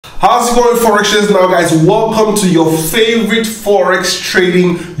How's it going, Forexers? Now guys, welcome to your favorite Forex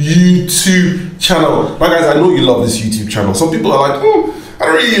trading YouTube channel. Now guys, I know you love this YouTube channel. Some people are like, I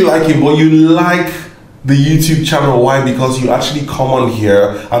don't really like it, but you like the YouTube channel. Why? Because you actually come on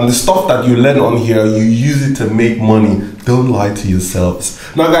here and the stuff that you learn on here, you use it to make money. Don't lie to yourselves.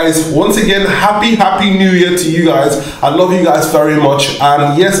 Now guys, once again, happy new year to you guys. I love you guys very much,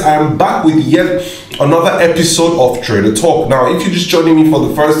 and yes, I am back with yet another episode of Trader Talk. Now if you're just joining me for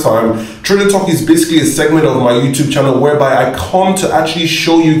the first time, Trader Talk is basically a segment of my YouTube channel whereby I come to actually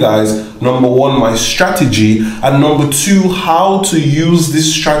show you guys, number one, my strategy, and number two, how to use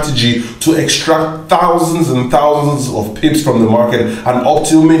this strategy to extract thousands and thousands of pips from the market and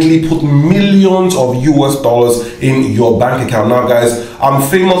ultimately put millions of US dollars in your bank account. Now guys, I'm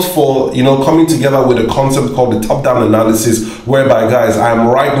famous for coming together with a concept called the top-down analysis, whereby guys, I'm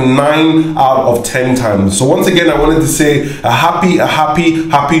right 9 out of 10 times. So once again, I wanted to say a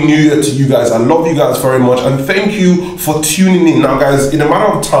happy new year to you guys. I love you guys very much, and thank you for tuning in. Now guys, in a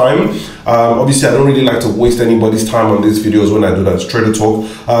matter of time, obviously I don't really like to waste anybody's time on these videos when I do that. It's Trader Talk.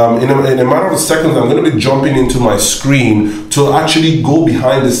 In a matter of seconds, I'm going to be jumping into my screen to actually go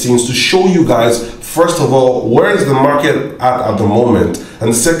behind the scenes to show you guys, first of all, where is the market at the moment,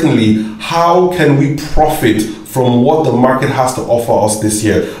 and secondly, how can we profit from what the market has to offer us this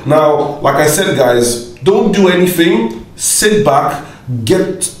year. Now, like I said guys, don't do anything, sit back,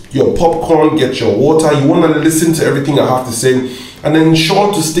 get your popcorn, get your water. You want to listen to everything I have to say, and then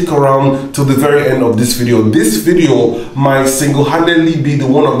ensure to stick around till the very end of this video. This video might single-handedly be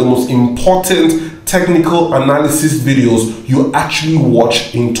one of the most important technical analysis videos you actually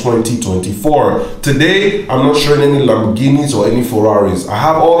watch in 2024. Today, I'm not showing any Lamborghinis or any Ferraris. I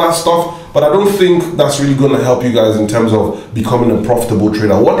have all that stuff, but I don't think that's really going to help you guys in terms of becoming a profitable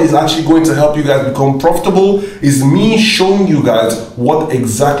trader. What is actually going to help you guys become profitable is me showing you guys what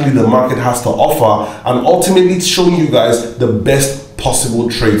exactly the market has to offer, and ultimately showing you guys the best possible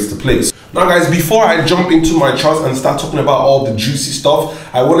trades to place. Now guys, before I jump into my charts and start talking about all the juicy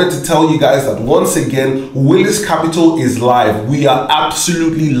stuff, I wanted to tell you guys that once again, Willis Capital is live. We are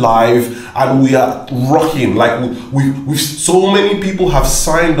absolutely live and we are rocking. Like we've so many people have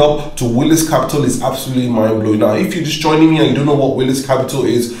signed up to Willis Capital. Is absolutely mind-blowing. Now if you're just joining me and you don't know what Willis Capital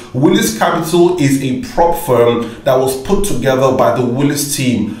is a prop firm that was put together by the Willis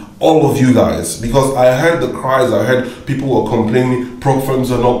team. All of you guys, because I heard the cries, I heard people were complaining, prop firms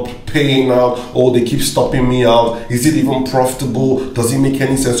are not paying out, or they keep stopping me out. Is it even profitable? Does it make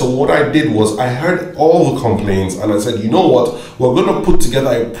any sense? So what I did was I heard all the complaints and I said, you know what, we're going to put together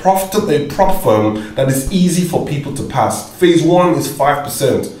a prop firm that is easy for people to pass. Phase 1 is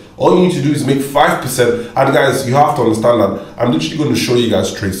 5%. All you need to do is make 5%. And guys, you have to understand that I'm literally going to show you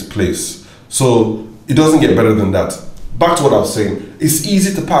guys trades to place. So it doesn't get better than that. Back to what I was saying, it's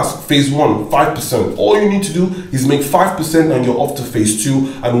easy to pass. Phase 1, 5%. All you need to do is make 5% and you're off to phase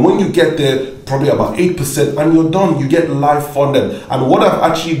 2. And when you get there, probably about 8% and you're done. You get live funded. And what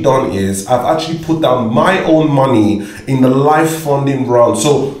I've actually done is I've actually put down my own money in the live funding round.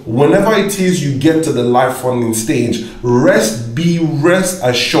 So whenever it is you get to the live funding stage, rest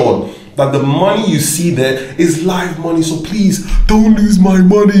assured that the money you see there is live money. So please don't lose my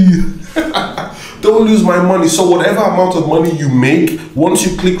money. Don't lose my money. So whatever amount of money you make, once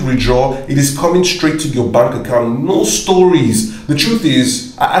you click withdraw, it is coming straight to your bank account. No stories. The truth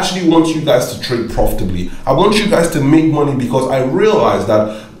is, I actually want you guys to trade profitably. I want you guys to make money, because I realize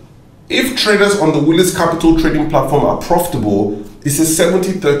that if traders on the Willis Capital trading platform are profitable, it's a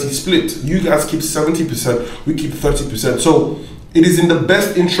 70-30 split. You guys keep 70%, we keep 30%. So it is in the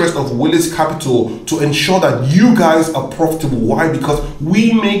best interest of Willis Capital to ensure that you guys are profitable. Why? Because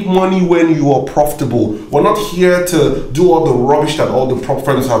we make money when you are profitable. We're not here to do all the rubbish that all the prop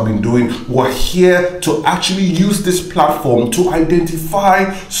firms have been doing. We're here to actually use this platform to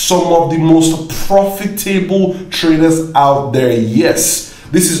identify some of the most profitable traders out there. Yes,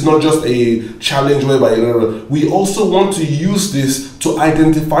 this is not just a challenge whereby we also want to use this to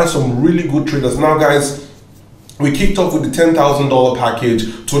identify some really good traders. Now guys, we kicked off with the $10,000 package,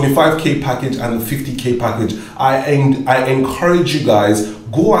 25K package, and the 50K package. I encourage you guys,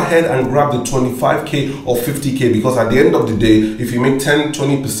 go ahead and grab the 25K or 50K, because at the end of the day, if you make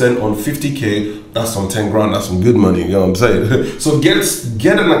 10-20% on 50K, that's some 10 grand, that's some good money, you know what I'm saying? So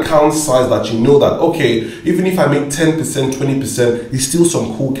get an account size that you know that, okay, even if I make 10%, 20%, it's still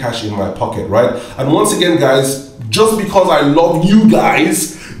some cool cash in my pocket, right? And once again, guys, just because I love you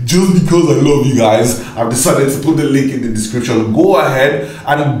guys, I've decided to put the link in the description. Go ahead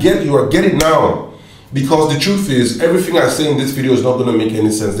and get it now. Because the truth is, everything I say in this video is not going to make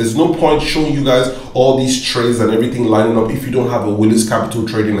any sense. There's no point showing you guys all these trades and everything lining up if you don't have a Willis Capital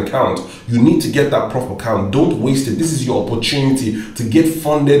trading account. You need to get that proper account. Don't waste it. This is your opportunity to get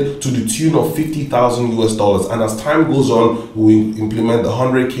funded to the tune of 50,000 US dollars. And as time goes on, we implement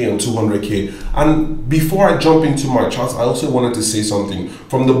 100K and 200K. And before I jump into my charts, I also wanted to say something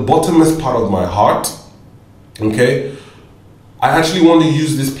from the bottomest part of my heart. Okay, I actually want to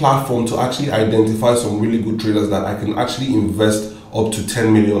use this platform to actually identify some really good traders that I can actually invest up to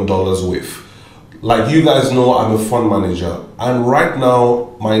 $10 million with. Like you guys know, I'm a fund manager, and right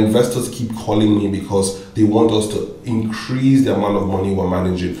now my investors keep calling me because they want us to increase the amount of money we're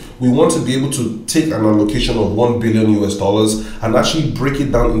managing. We want to be able to take an allocation of $1 billion US dollars and actually break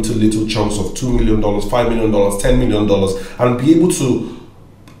it down into little chunks of $2 million, $5 million, $10 million, and be able to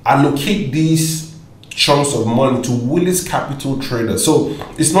allocate these chunks of money to Willis Capital traders. So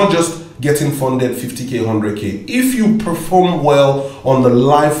it's not just getting funded 50K, 100K. If you perform well on the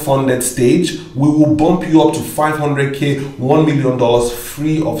live funded stage, we will bump you up to 500K, $1 million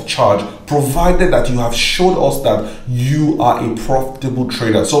free of charge, provided that you have showed us that you are a profitable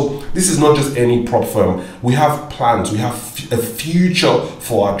trader. So this is not just any prop firm. We have plans, we have a future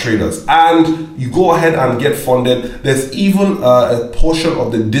for our traders, and you go ahead and get funded. There's even a portion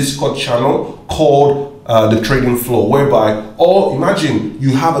of the Discord channel called the trading floor, whereby imagine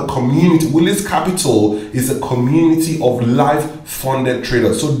you have a community. Willis Capital is a community of live funded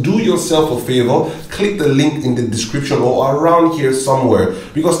traders. So do yourself a favor, click the link in the description or around here somewhere,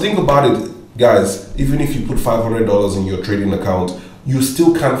 because think about it, guys, even if you put $500 in your trading account, you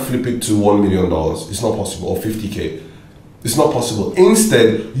still can't flip it to $1 million. It's not possible. Or 50K. It's not possible.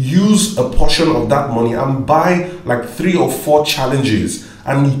 Instead, use a portion of that money and buy like 3 or 4 challenges,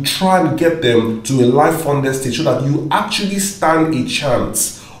 and you try and get them to a live funded stage so that you actually stand a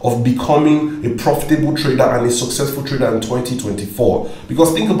chance of becoming a profitable trader and a successful trader in 2024.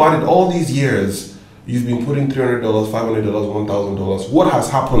 Because think about it, all these years you've been putting $300, $500, $1,000. What has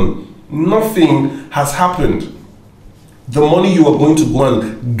happened? Nothing has happened. The money you are going to go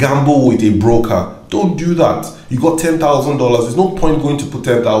and gamble with a broker, don't do that. You got $10,000. There's no point going to put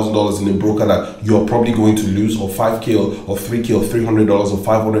 $10,000 in a broker that you're probably going to lose, or 5K or 3K or $300 or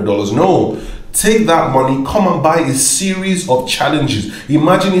 $500. No, take that money, come and buy a series of challenges.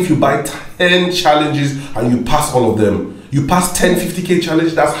 Imagine if you buy 10 challenges and you pass all of them. You pass 10 50K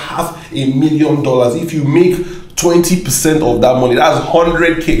challenge, that's $500,000. If you make 20% of that money, that's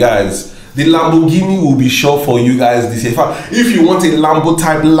 100K, guys. The Lamborghini will be sure for you guys this year. If you want a Lambo,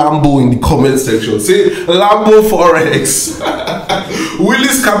 type Lambo in the comment section. Say Lambo Forex.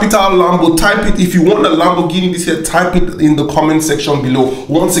 Willis Capital Lambo, type it. If you want a Lamborghini this year, type it in the comment section below.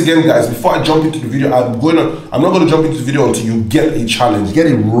 Once again, guys, before I jump into the video, I'm not going to jump into the video until you get a challenge. Get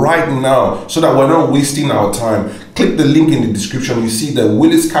it right now so that we're not wasting our time. Click the link in the description. You see the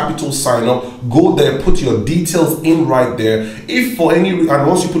Willis Capital sign up. Go there, put your details in right there. If for any reason, and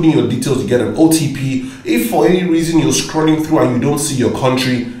once you put in your details, you get an OTP. If for any reason you're scrolling through and you don't see your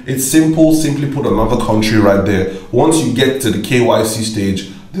country, it's simple. Simply put another country right there. Once you get to the KYC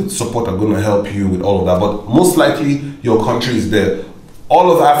stage, the support are going to help you with all of that. But most likely your country is there.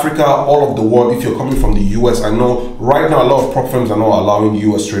 All of Africa, all of the world. If you're coming from the US, I know right now a lot of prop firms are not allowing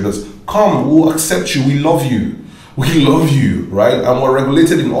US traders. Come, we'll accept you. We love you. We love you, right? And we're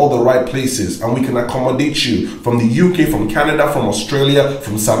regulated in all the right places, and we can accommodate you from the UK, from Canada, from Australia,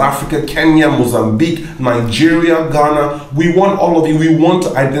 from South Africa, Kenya, Mozambique, Nigeria, Ghana. We want all of you. We want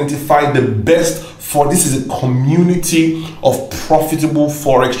to identify the best for this is a community of profitable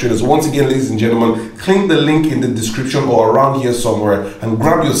Forex traders. Once again, ladies and gentlemen, click the link in the description or around here somewhere and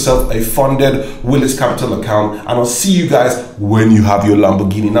grab yourself a funded Willis Capital account, and I'll see you guys when you have your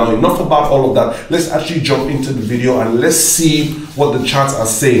Lamborghini. Now, enough about all of that. Let's actually jump into the video and let's see what the charts are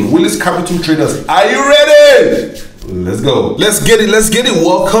saying. Willis Capital traders, are you ready? Let's go. Let's get it. Let's get it.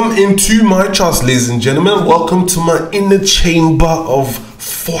 Welcome into my charts, ladies and gentlemen. Welcome to my inner chamber of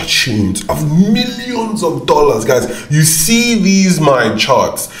fortunes, of millions of dollars, guys. You see these my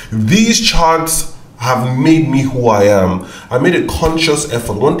charts. These charts have made me who I am. I made a conscious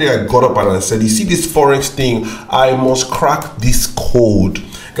effort. One day I got up and I said, you see this Forex thing, I must crack this code.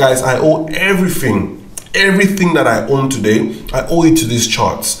 Guys, I owe everything that I own today, I owe it to these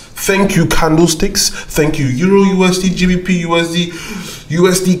charts. Thank you, candlesticks. Thank you, Euro, USD, GBP,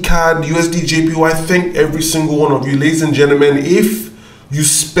 USD CAD, USD JPY. Thank every single one of you, ladies and gentlemen. If you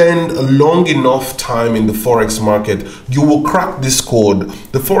spend a long enough time in the Forex market, you will crack this code.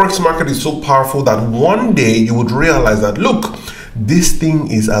 The Forex market is so powerful that one day you would realize that, look, this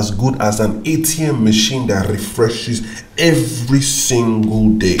thing is as good as an ATM machine that refreshes every single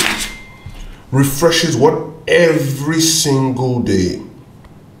day. refreshes what? Every single day.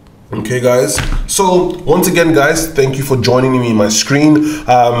 Okay guys, so once again guys, thank you for joining me in my screen.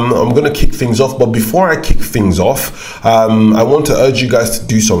 I'm gonna kick things off, but before I kick things off, I want to urge you guys to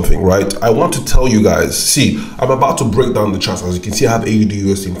do something, right? I want to tell you guys, see, I'm about to break down the charts. As you can see, I have AUD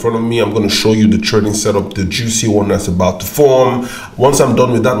in front of me. I'm going to show you the trading setup, the juicy one that's about to form. Once I'm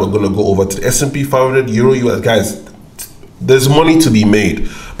done with that, we're going to go over to the S&P 500 Euro US. Guys, there's money to be made,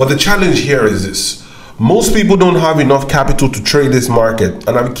 but the challenge here is this. Most people don't have enough capital to trade this market,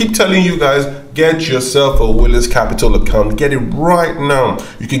 and I keep telling you guys, get yourself a Willis Capital account. Get it right now.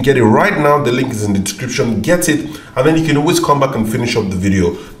 You can get it right now. The link is in the description. Get it, and then you can always come back and finish up the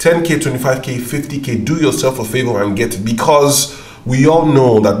video. 10K, 25K, 50K. Do yourself a favor and get it, because we all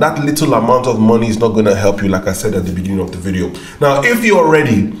know that that little amount of money is not going to help you, like I said at the beginning of the video. Now, if you're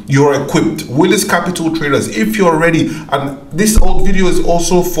ready, you're equipped. Willis Capital traders, if you're ready, and this old video is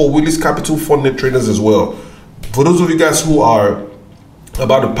also for Willis Capital funded traders as well. For those of you guys who are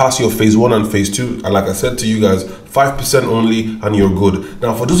about to pass your phase 1 and phase 2, and like I said to you guys, 5% only and you're good.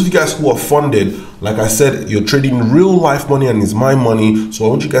 Now, for those of you guys who are funded, like I said, you're trading real life money and it's my money. So I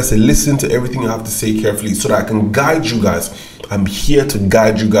want you guys to listen to everything I have to say carefully so that I can guide you guys. I'm here to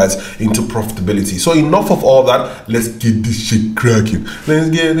guide you guys into profitability. So enough of all that. Let's get this shit cracking. Let's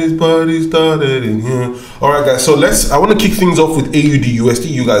get this party started in here. All right, guys. So I want to kick things off with AUD USD.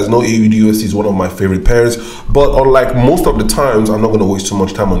 You guys know AUD USD is one of my favorite pairs. But unlike most of the times, I'm not going to waste too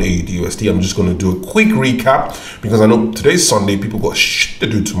much time on AUD USD. I'm just going to do a quick recap because I know today's Sunday. People got shit to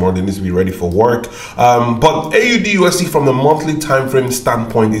do tomorrow. They need to be ready for work. But AUD USD from the monthly time frame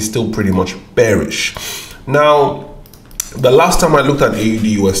standpoint is still pretty much bearish. Now, the last time I looked at AUD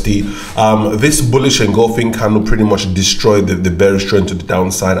USD, this bullish engulfing candle pretty much destroyed the bearish trend to the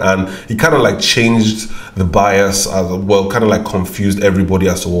downside, and it kind of like changed the bias as well, kind of like confused everybody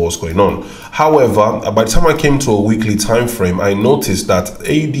as to what was going on. However, by the time I came to a weekly time frame, I noticed that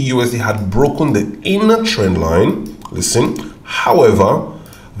AUD USD had broken the inner trend line. Listen, however,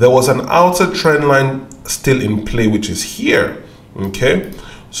 there was an outer trend line still in play, which is here. Okay.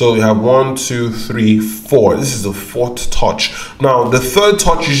 So you have 1, 2, 3, 4. This is the 4th touch. Now, the 3rd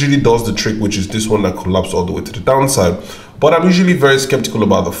touch usually does the trick, which is this one that collapsed all the way to the downside. But I'm usually very skeptical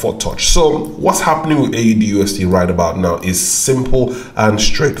about the 4th touch. So what's happening with AUD USD right about now is simple and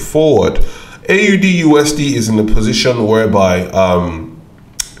straightforward. AUD USD is in a position whereby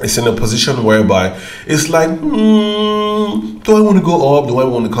it's like, do I want to go up? Do I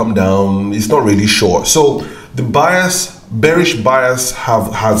want to come down? It's not really sure. So the bearish bias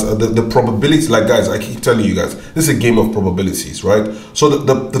has the probability. Like guys, I keep telling you guys, this is a game of probabilities, right? So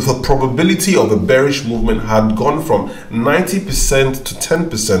the probability of a bearish movement had gone from 90% to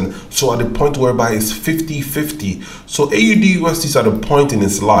 10%. So at the point whereby it's 50-50. So AUD USD is at a point in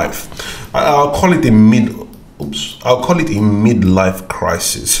its life. I'll call it a midlife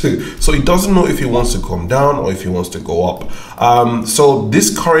crisis. So it doesn't know if it wants to come down or if it wants to go up. So this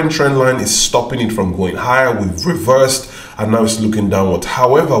current trend line is stopping it from going higher. We've reversed and now it's looking downwards.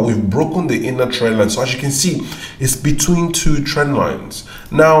 However, we've broken the inner trend line. So as you can see, it's between 2 trend lines.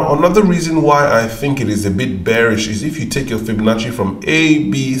 Now, another reason why I think it is a bit bearish is if you take your Fibonacci from A,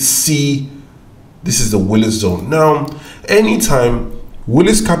 B, C, this is the Willis zone. Now, anytime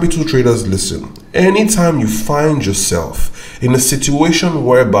Willis Capital traders, listen, anytime you find yourself in a situation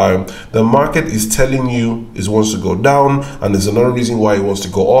whereby the market is telling you it wants to go down and there's another reason why it wants to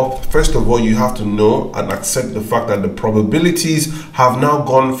go up, first of all, you have to know and accept the fact that the probabilities have now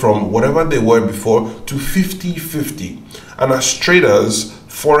gone from whatever they were before to 50-50. And as traders,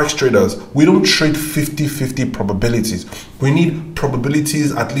 Forex traders, we don't trade 50-50 probabilities. We need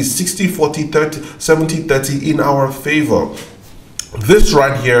probabilities at least 60-40, 30, 70-30 in our favor. This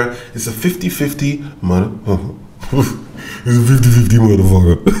right here is a 50-50 motherfucker. It's a 50-50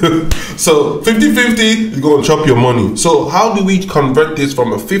 motherfucker. So 50-50 is going to chop your money. So how do we convert this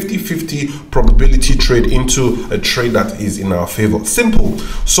from a 50-50 probability trade into a trade that is in our favor? Simple.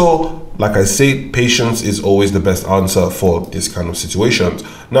 So like I say, patience is always the best answer for this kind of situations.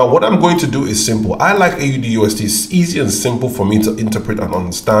 Now, what I'm going to do is simple. I like AUD USD. It's easy and simple for me to interpret and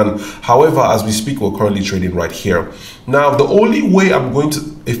understand. However, as we speak, we're currently trading right here. Now, the only way I'm going to,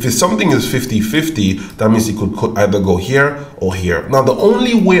 if something is 50-50, that means it could either go here or here. Now, the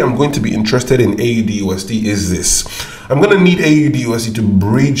only way I'm going to be interested in AUD USD is this. I'm going to need AUD USD to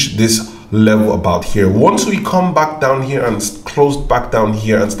bridge this level about here. Once we come back down here and close back down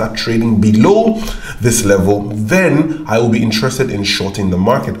here and start trading below this level, then I will be interested in shorting the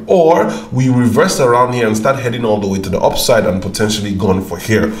market, or we reverse around here and start heading all the way to the upside and potentially going for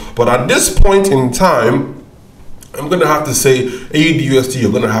here. But at this point in time, I'm gonna have to say AUD/USD,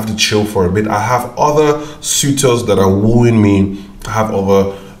 you're gonna have to chill for a bit. I have other suitors that are wooing me. I have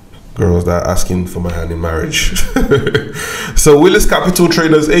other girls that are asking for my hand in marriage. So Willis Capital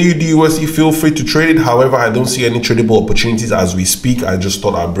Traders, AUD/USD, feel free to trade it. However, I don't see any tradable opportunities as we speak. I just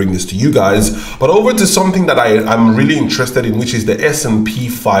thought I'd bring this to you guys. But over to something that I'm really interested in, which is the S&P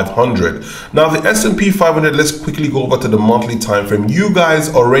 500. Now the S&P 500, let's quickly go over to the monthly time frame. You guys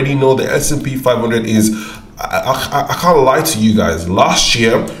already know the S&P 500 is, I can't lie to you guys, last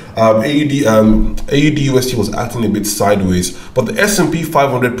year AUD/USD was acting a bit sideways, but the S&P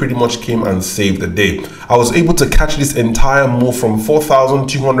 500 pretty much came and saved the day. I was able to catch this entire move from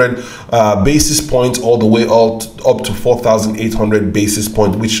 4,200 basis points all the way up to 4,800 basis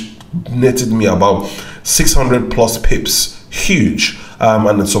points, which netted me about 600 plus pips. Huge.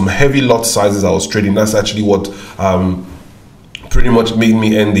 And some heavy lot sizes I was trading. That's actually what pretty much made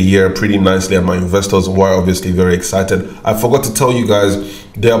me end the year pretty nicely, and my investors were obviously very excited. I forgot to tell you guys,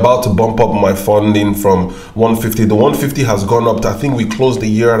 they're about to bump up my funding from 150. The 150 has gone up to, I think we closed the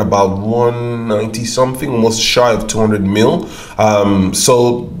year at about 190 something, almost shy of 200 mil.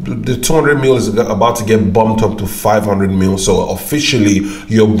 So the 200 mil is about to get bumped up to 500 mil. So officially,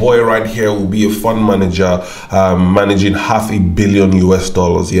 your boy right here will be a fund manager, managing $500 million US.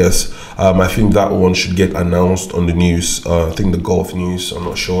 Yes, I think that one should get announced on the news. I think the Gulf News, I'm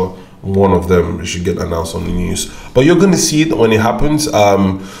not sure. One of them should get announced on the news, but you're going to see it when it happens.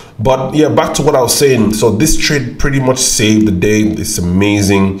 But yeah, back to what I was saying. So this trade pretty much saved the day. It's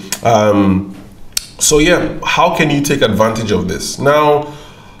amazing. So yeah, how can you take advantage of this? Now,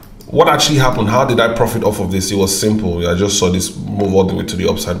 what actually happened? How did I profit off of this? It was simple. I just saw this move all the way to the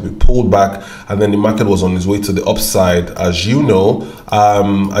upside. We pulled back, and then the market was on its way to the upside. As you know,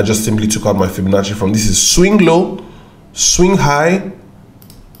 I just simply took out my Fibonacci from this is swing low, swing high.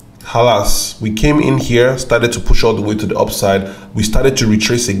 Halas, we came in here, started to push all the way to the upside. We started to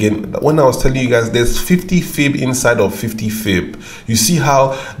retrace again. When I was telling you guys, there's 50 fib inside of 50 fib. You see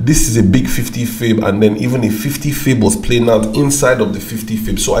how this is a big 50 fib, and then even a 50 fib was playing out inside of the 50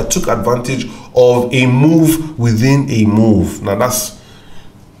 fib. So I took advantage of a move within a move. Now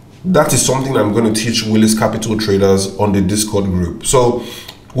that is something I'm going to teach Willis Capital Traders on the Discord group. So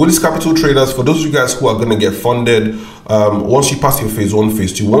Willis Capital Traders, for those of you guys who are going to get funded, once you pass your phase 1,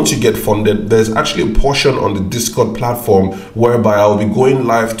 phase 2, once you get funded, there's actually a portion on the Discord platform whereby I'll be going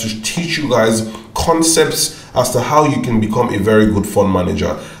live to teach you guys concepts as to how you can become a very good fund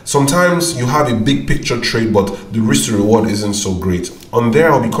manager. Sometimes you have a big picture trade, but the risk to reward isn't so great. On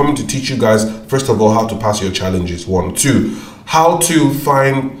there, I'll be coming to teach you guys, first of all, how to pass your challenges. 1, 2, how to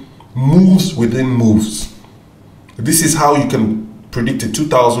find moves within moves. This is how you can predict a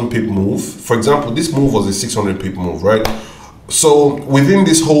 2,000 pip move. For example, this move was a 600 pip move, right? So within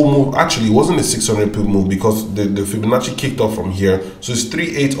this whole move, actually it wasn't a 600 pip move because the Fibonacci kicked off from here. So it's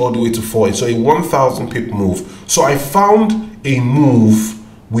 3.8 all the way to 4. So a 1,000 pip move. So I found a move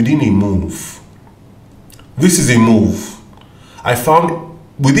within a move. This is a move. I found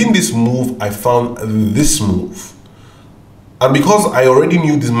within this move, I found this move. And because I already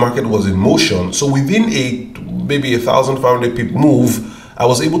knew this market was in motion, so within maybe a 1,500 pip move, I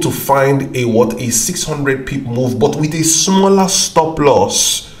was able to find a 600 pip move, but with a smaller stop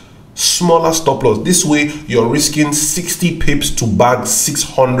loss. Smaller stop loss. This way, you're risking 60 pips to bag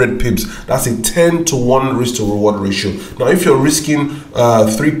 600 pips. That's a 10-to-1 risk to reward ratio. Now, if you're risking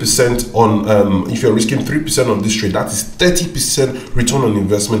 3% on this trade, that is 30% return on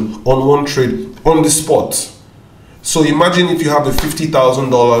investment on one trade on the spot. So imagine if you have a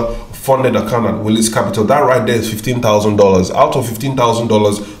 $50,000 funded account at Willis Capital, that right there is $15,000. Out of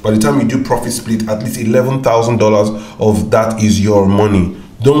 $15,000, by the time you do profit split, at least $11,000 of that is your money.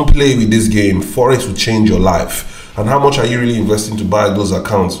 Don't play with this game. Forex will change your life. And how much are you really investing to buy those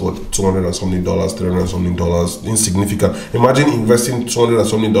accounts? What, $200 and something, $300 and something, insignificant. Imagine investing $200 and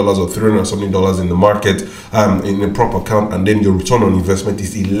something or $300 and something in the market, in a proper account, and then your return on investment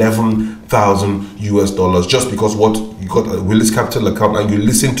is $11,000 just because what you got a Willis Capital account and you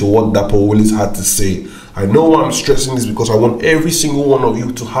listen to what Dapo Willis had to say. I know why I'm stressing this, because I want every single one of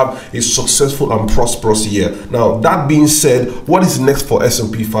you to have a successful and prosperous year. Now, that being said, what is next for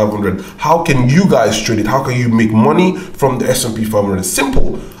S&P 500? How can you guys trade it? How can you make money from the S&P 500?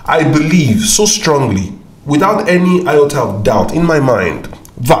 Simple. I believe so strongly, without any iota of doubt in my mind,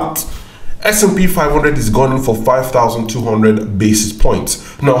 that S&P 500 is going for 5,200 basis points.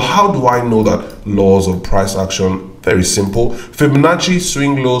 Now, how do I know that? Laws of price action. Very simple. Fibonacci,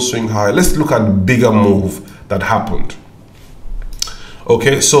 swing low, swing high. Let's look at bigger move that happened.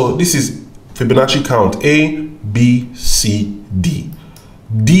 Okay, so this is Fibonacci count A, B, C, D.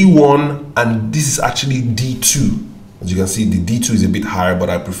 D1, and this is actually D2. As you can see, the D2 is a bit higher, but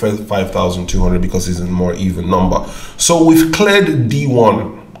I prefer 5,200 because it's a more even number. So we've cleared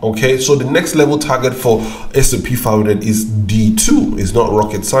D1. Okay, so the next level target for S&P 500 is D2. It's not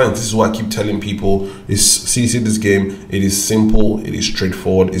rocket science. This is what I keep telling people. See this game, it is simple, it is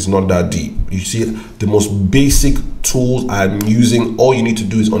straightforward, it's not that deep. You see the most basic tools I'm using. All you need to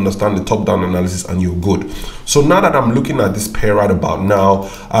do is understand the top-down analysis and you're good. So now that I'm looking at this pair right about now,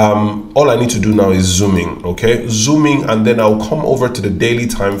 all I need to do now is zooming. Okay, zooming, and then I'll come over to the daily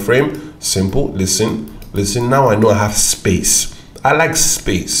time frame. Simple. Listen. Now I know I have space. I like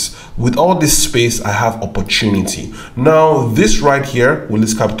space. With all this space, I have opportunity. Now, this right here,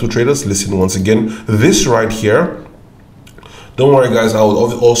 Willis Capital Traders, listen once again. This right here, don't worry guys, I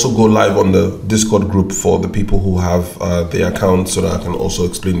will also go live on the Discord group for the people who have their accounts so that I can also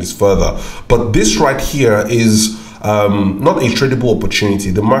explain this further. But this right here is not a tradable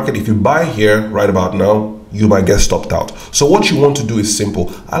opportunity. The market, if you buy here right about now, you might get stopped out. So what you want to do is simple.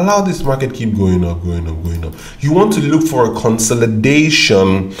 Allow this market keep going up, going up, going up. You want to look for a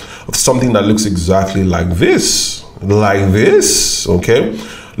consolidation of something that looks exactly like this. Okay?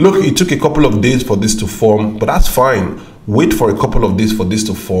 Look, it took a couple of days for this to form, but that's fine. Wait for a couple of days for this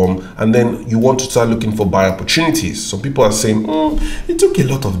to form, and then you want to start looking for buy opportunities. Some people are saying, it took a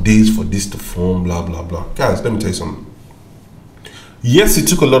lot of days for this to form, blah, blah, blah. Guys, let me tell you something. Yes, it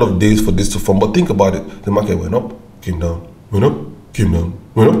took a lot of days for this to form, but think about it. The market went up, came down, went up, came down,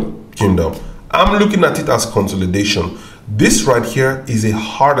 went up, came down. I'm looking at it as consolidation. This right here is a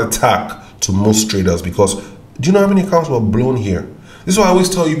heart attack to most traders because do you know how many accounts were blown here? This is why I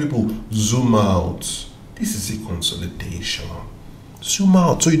always tell you people, zoom out. This is a consolidation. Zoom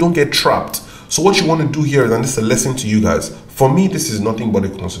out so you don't get trapped. So what you want to do here, and this is a lesson to you guys. For me, this is nothing but a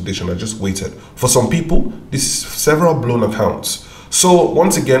consolidation. I just waited. For some people, this is several blown accounts. So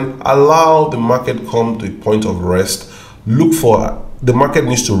once again, allow the market come to a point of rest. Look for, the market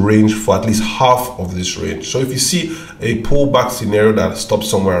needs to range for at least half of this range. So if you see a pullback scenario that stops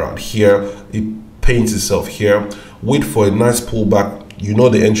somewhere around here, it paints itself here, wait for a nice pullback. You know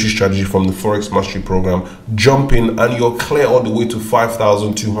the entry strategy from the Forex Mastery Program. Jump in and you're clear all the way to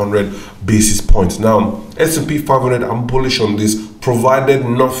 5,200 basis points. Now, S&P 500, I'm bullish on this, provided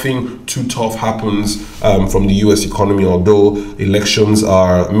nothing too tough happens from the US economy, although elections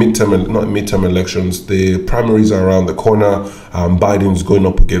are not midterm elections, the primaries are around the corner. Biden's going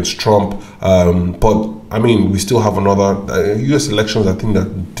up against Trump. But I mean, we still have another US elections, I think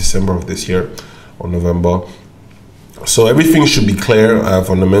that December of this year or November. So everything should be clear,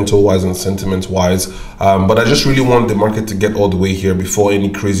 fundamental wise and sentiment wise, but I just really want the market to get all the way here before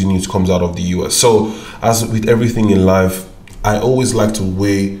any crazy news comes out of the US. So as with everything in life, I always like to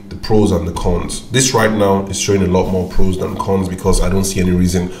weigh the pros and the cons. This right now is showing a lot more pros than cons because I don't see any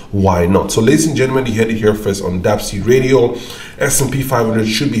reason why not. So ladies and gentlemen, you heard it here first on DAPC Radio. S&P 500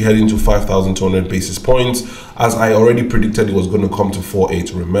 should be heading to 5,200 basis points. As I already predicted, it was going to come to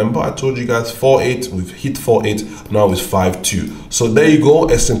 4.8. Remember, I told you guys 4.8. We've hit 4.8. Now it's 5.2. So there you go,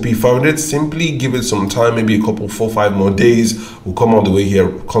 S&P 500. Simply give it some time, maybe a couple, 4-5 more days. We'll come all the way here,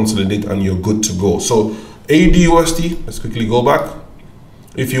 consolidate, and you're good to go. So AUD/USD, let's quickly go back.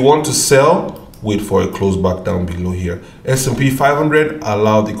 If you want to sell, wait for a close back down below here. S&P 500,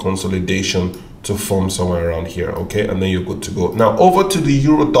 allow the consolidation to form somewhere around here, okay, and then you're good to go. Now over to the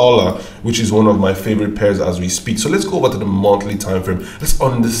euro dollar, which is one of my favorite pairs as we speak. So let's go over to the monthly time frame. Let's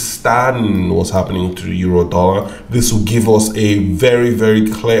understand what's happening to the euro dollar. This will give us a very, very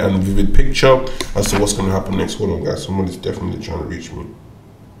clear and vivid picture as to what's going to happen next. Hold on guys, somebody's definitely trying to reach me.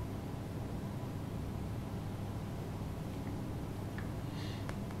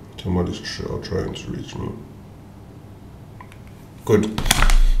 Somebody's trying to reach me. Good.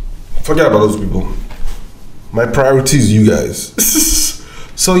 Forget about those people. My priority is you guys.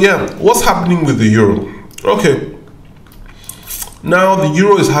 So yeah, what's happening with the euro? Okay. Now the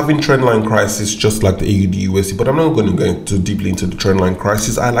euro is having trendline crisis just like the AUD/USD, but I'm not going to go too deeply into the trendline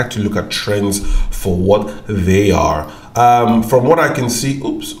crisis. I like to look at trends for what they are. From what I can see,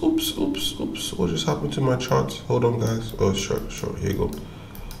 oops, what just happened to my charts? Hold on guys. Oh, sure, here you go.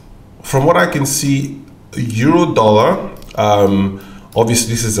 From what I can see, euro dollar,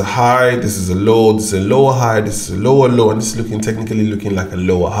 obviously this is a high, this is a low, this is a lower high, this is a lower low, and this is technically looking like a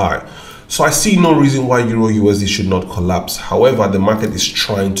lower high. So I see no reason why euro USD should not collapse. However, the market is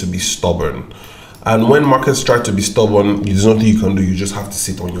trying to be stubborn. And when markets try to be stubborn, there's nothing you can do. You just have to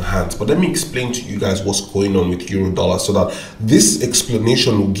sit on your hands. But let me explain to you guys what's going on with euro dollar so that this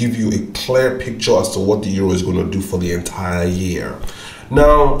explanation will give you a clear picture as to what the euro is going to do for the entire year.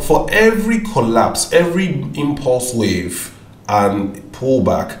 Now, for every collapse, every impulse wave, and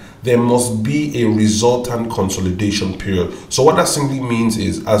pullback, there must be a resultant consolidation period. So what that simply means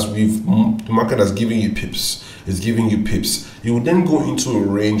is, as the market has given you pips, you will then go into a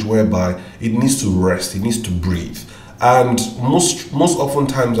range whereby it needs to rest, it needs to breathe. And most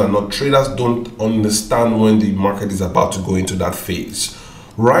oftentimes are not, traders don't understand when the market is about to go into that phase.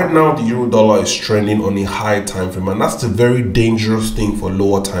 Right now, the euro dollar is trending on a high time frame, and that's a very dangerous thing for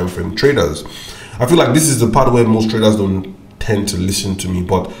lower time frame traders. I feel like this is the part where most traders don't tend to listen to me,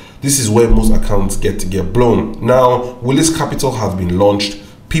 but this is where most accounts get blown. Now, Willis Capital has been launched.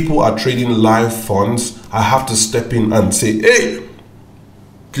 People are trading live funds. I have to step in and say, hey,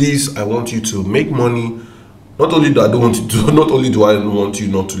 please, I want you to make money. Not only do I want you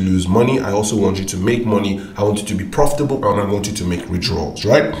not to lose money, I also want you to make money. I want you to be profitable, and I want you to make withdrawals,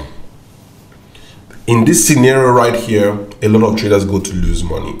 right? In this scenario right here, a lot of traders go to lose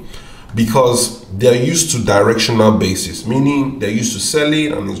money because they're used to directional basis, meaning they're used to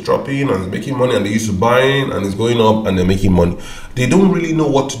selling and it's dropping and it's making money, and they're used to buying and it's going up and they're making money. They don't really know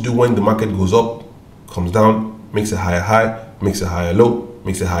what to do when the market goes up, comes down, makes a higher high, makes a higher low,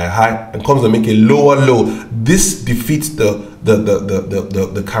 makes a higher high, and comes and make a lower low. This defeats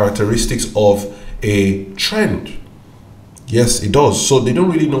the characteristics of a trend. Yes, it does. So they don't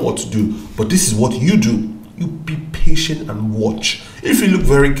really know what to do. But this is what you do. You be patient and watch. If you look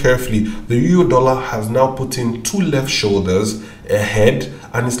very carefully, the euro dollar has now put in two left shoulders ahead,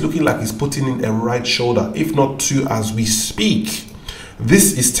 and it's looking like it's putting in a right shoulder, if not two, as we speak.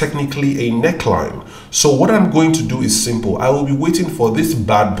 This is technically a neckline. So what I'm going to do is simple. I will be waiting for this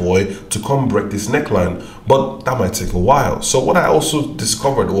bad boy to come break this neckline, but that might take a while. So what I also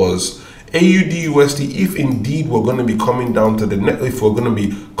discovered was AUD USD, if indeed we're going to be coming down to the neck, if we're going to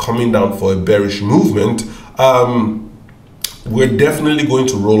be coming down for a bearish movement, we're definitely going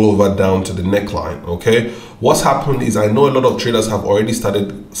to roll over down to the neckline. Okay, what's happened is, I know a lot of traders have already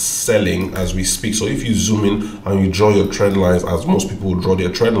started selling as we speak. So if you zoom in and you draw your trend lines, as most people draw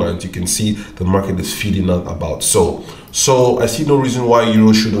their trend lines, you can see the market is feeding out about so I see no reason why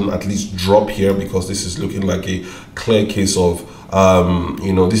euro shouldn't at least drop here, because this is looking like a clear case of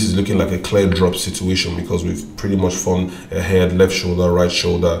this is looking like a clear drop situation, because we've pretty much formed a head, left shoulder, right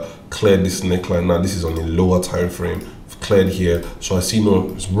shoulder, cleared this neckline. Now this is on a lower time frame, cleared here, so I see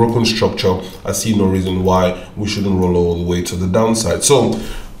no, it's broken structure. I see no reason why we shouldn't roll all the way to the downside. So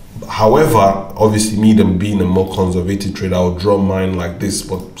however, obviously, me them being a more conservative trader, I'll draw mine like this,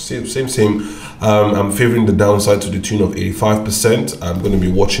 but same. I'm favoring the downside to the tune of 85%. I'm going to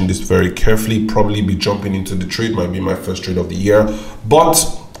be watching this very carefully, probably be jumping into the trade, might be my first trade of the year. But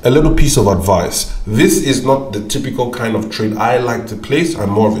a little piece of advice, this is not the typical kind of trade I like to place.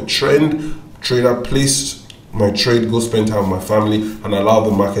 I'm more of a trend trader. Place my trade, go spend time with my family, and allow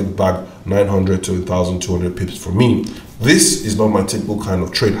the market back 900 to 1,200 pips for me. This is not my typical kind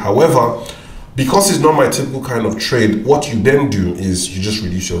of trade. However, because it's not my typical kind of trade, what you then do is you just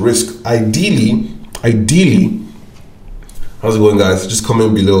reduce your risk. Ideally, how's it going, guys? Just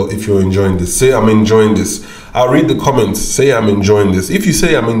comment below if you're enjoying this. Say I'm enjoying this. I'll read the comments. Say I'm enjoying this. If you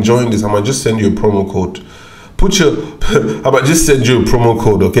say I'm enjoying this, I might just send you a promo code. I might just send you a promo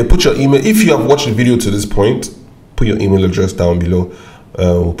code, okay? Put your email. If you have watched the video to this point, put your email address down below.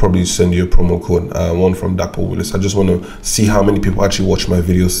 We'll probably send you a promo code, one from Dapo Willis. I just want to see how many people actually watch my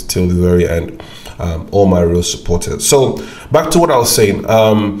videos till the very end. All my real supporters. So back to what I was saying.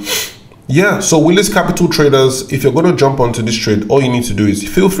 Yeah, so Willis Capital traders, if you're going to jump onto this trade, all you need to do is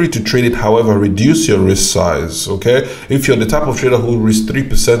feel free to trade it. However, reduce your risk size, okay? If you're the type of trader who risks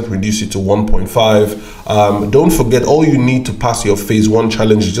 3%, reduce it to 1.5. Don't forget, all you need to pass your phase 1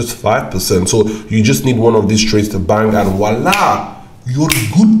 challenge is just 5%. So you just need one of these trades to bang, and voila, you're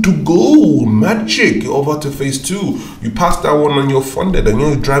good to go. Magic. You're over to phase 2. You pass that one and you're funded, and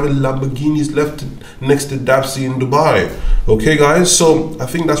you're driving Lamborghinis left next to Dapsy in Dubai. Okay, guys, so I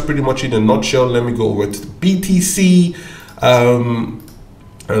think that's pretty much it in a nutshell. Let me go over to the BTC and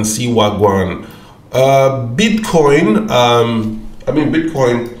see Wagwan. Bitcoin,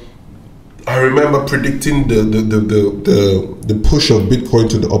 Bitcoin, I remember predicting the push of Bitcoin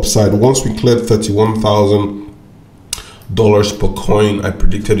to the upside. Once we cleared $31,000 per coin, I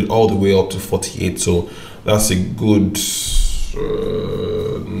predicted it all the way up to 48. So that's a good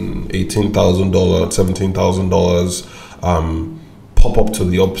 $18,000, $17,000 pop up to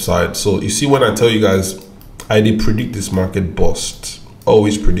the upside. So you see, when I tell you guys, I did predict this market bust.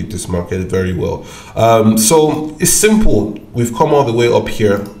 Always predict this market very well. So it's simple. We've come all the way up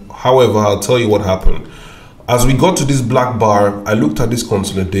here. However, I'll tell you what happened. As we got to this black bar, I looked at this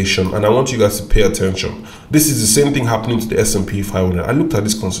consolidation, and I want you guys to pay attention. This is the same thing happening to the S&P 500. I looked at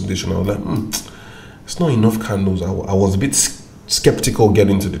this consolidation. I was like, it's not enough candles. I was a bit skeptical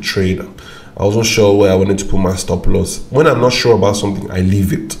getting into the trade. I wasn't sure where I wanted to put my stop loss. When I'm not sure about something, I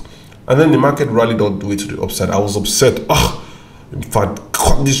leave it. And then the market rallied all the way to the upside. I was upset. If I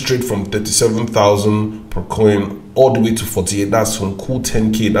cut this trade from 37,000 per coin all the way to 48, that's some cool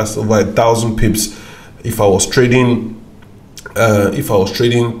 10k. That's over 1,000 pips. If I was trading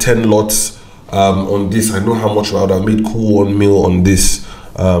 10 lots on this, I know how much I would have made. Cool 1 mil on this.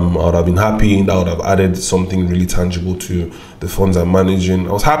 I would have been happy. That would have added something really tangible to the funds I'm managing.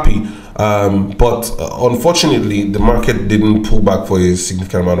 I was happy, but unfortunately the market didn't pull back for a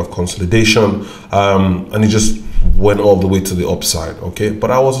significant amount of consolidation, and it just went all the way to the upside. Okay, but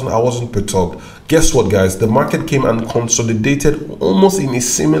I wasn't perturbed. Guess what, guys? The market came and consolidated almost in a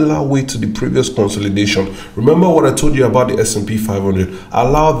similar way to the previous consolidation. Remember what I told you about the S&P 500?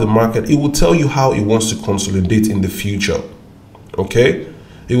 Allow the market. It will tell you how it wants to consolidate in the future. Okay,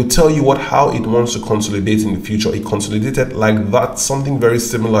 it will tell you how it wants to consolidate in the future. It consolidated like that, something very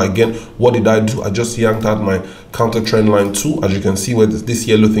similar. Again, what did I do? I just yanked out my counter trend line 2. As you can see, where this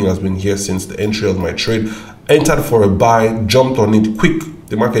yellow thing has been here since the entry of my trade. Entered for a buy, jumped on it quick.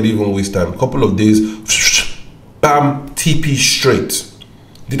 The market didn't even waste time. Couple of days, bam, TP straight.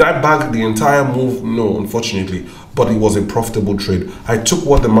 Did I bag the entire move? No, unfortunately, but it was a profitable trade. I took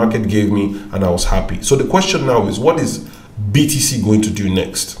what the market gave me and I was happy. So the question now is, what is BTC going to do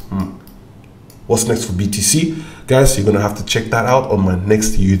next? What's next for BTC? Guys, you're gonna have to check that out on my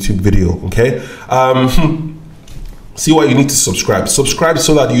next YouTube video. Okay, see why you need to subscribe so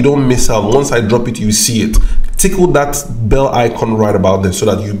that you don't miss out. Once I drop it, you see it. Tickle that bell icon right about there so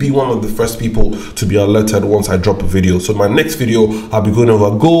that you'll be one of the first people to be alerted once I drop a video. So my next video, I'll be going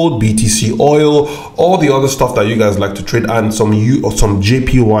over gold, BTC, oil, all the other stuff that you guys like to trade, and some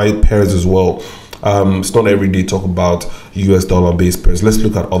JPY pairs as well. It's not every day talk about US dollar based pairs. Let's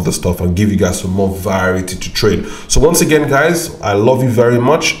look at other stuff and give you guys some more variety to trade. So once again, guys, I love you very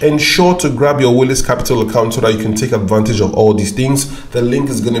much. Ensure to grab your Willis Capital account so that you can take advantage of all these things. The link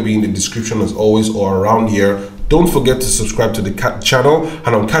is going to be in the description as always, or around here. Don't forget to subscribe to the channel,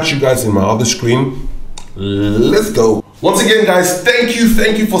 and I'll catch you guys in my other screen. Let's go. Once again, guys, thank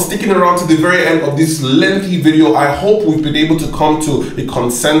you for sticking around to the very end of this lengthy video. I hope we've been able to come to a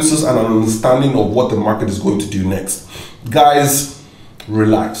consensus and an understanding of what the market is going to do next. Guys,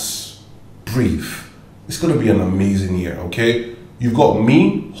 relax, breathe. It's going to be an amazing year, okay? You've got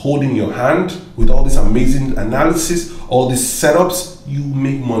me holding your hand with all this amazing analysis, all these setups. You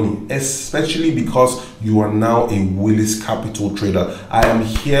make money, especially because you are now a Willis Capital trader. I am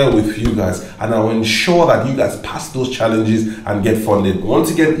here with you guys, and I will ensure that you guys pass those challenges and get funded. Once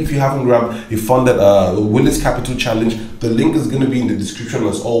again, if you haven't grabbed a funded Willis Capital challenge, the link is going to be in the description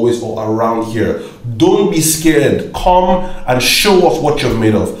as always, or around here. Don't be scared. Come and show off what you're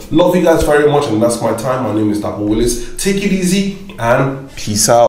made of. Love you guys very much, and that's my time. My name is Dapo Willis. Take it easy and peace out.